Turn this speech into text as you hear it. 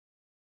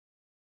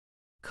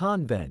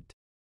Convent.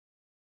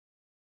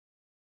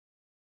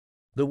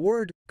 The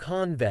word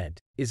convent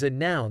is a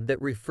noun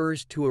that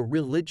refers to a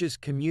religious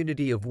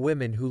community of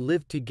women who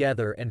live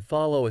together and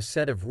follow a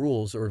set of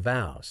rules or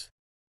vows.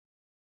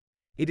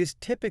 It is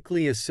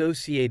typically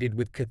associated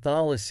with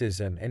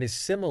Catholicism and is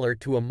similar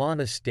to a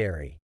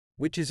monastery,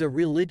 which is a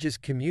religious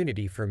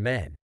community for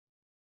men.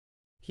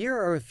 Here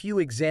are a few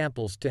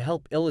examples to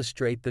help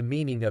illustrate the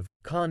meaning of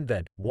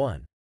convent.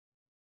 1.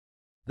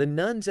 The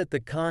nuns at the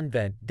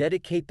convent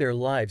dedicate their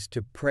lives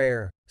to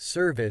prayer,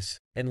 service,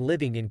 and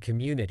living in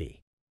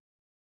community.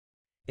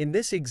 In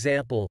this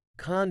example,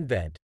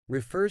 convent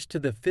refers to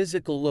the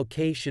physical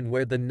location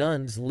where the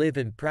nuns live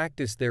and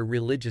practice their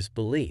religious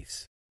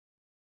beliefs.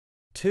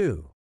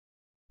 2.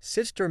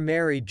 Sister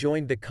Mary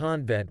joined the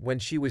convent when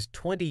she was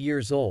 20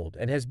 years old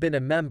and has been a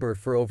member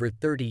for over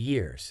 30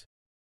 years.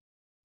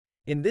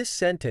 In this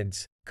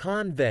sentence,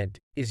 convent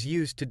is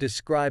used to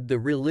describe the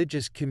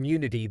religious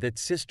community that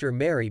Sister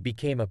Mary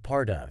became a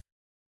part of.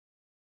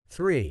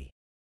 3.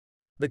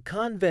 The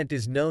convent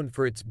is known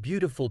for its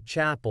beautiful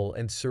chapel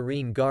and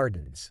serene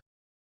gardens.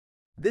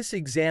 This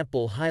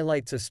example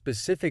highlights a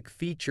specific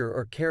feature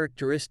or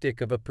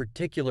characteristic of a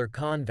particular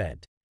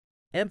convent,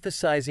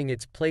 emphasizing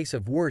its place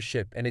of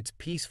worship and its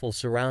peaceful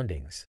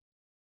surroundings.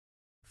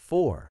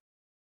 4.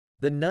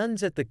 The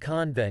nuns at the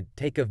convent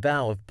take a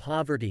vow of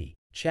poverty,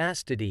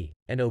 chastity,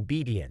 and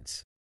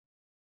obedience.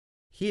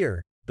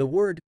 Here, the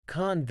word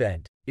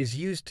convent is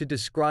used to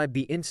describe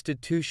the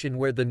institution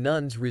where the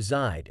nuns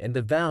reside and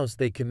the vows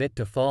they commit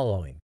to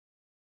following.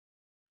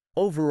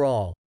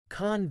 Overall,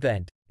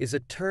 convent is a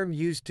term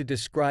used to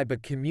describe a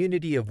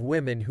community of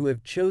women who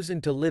have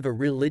chosen to live a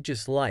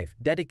religious life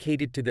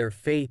dedicated to their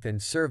faith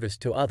and service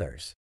to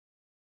others.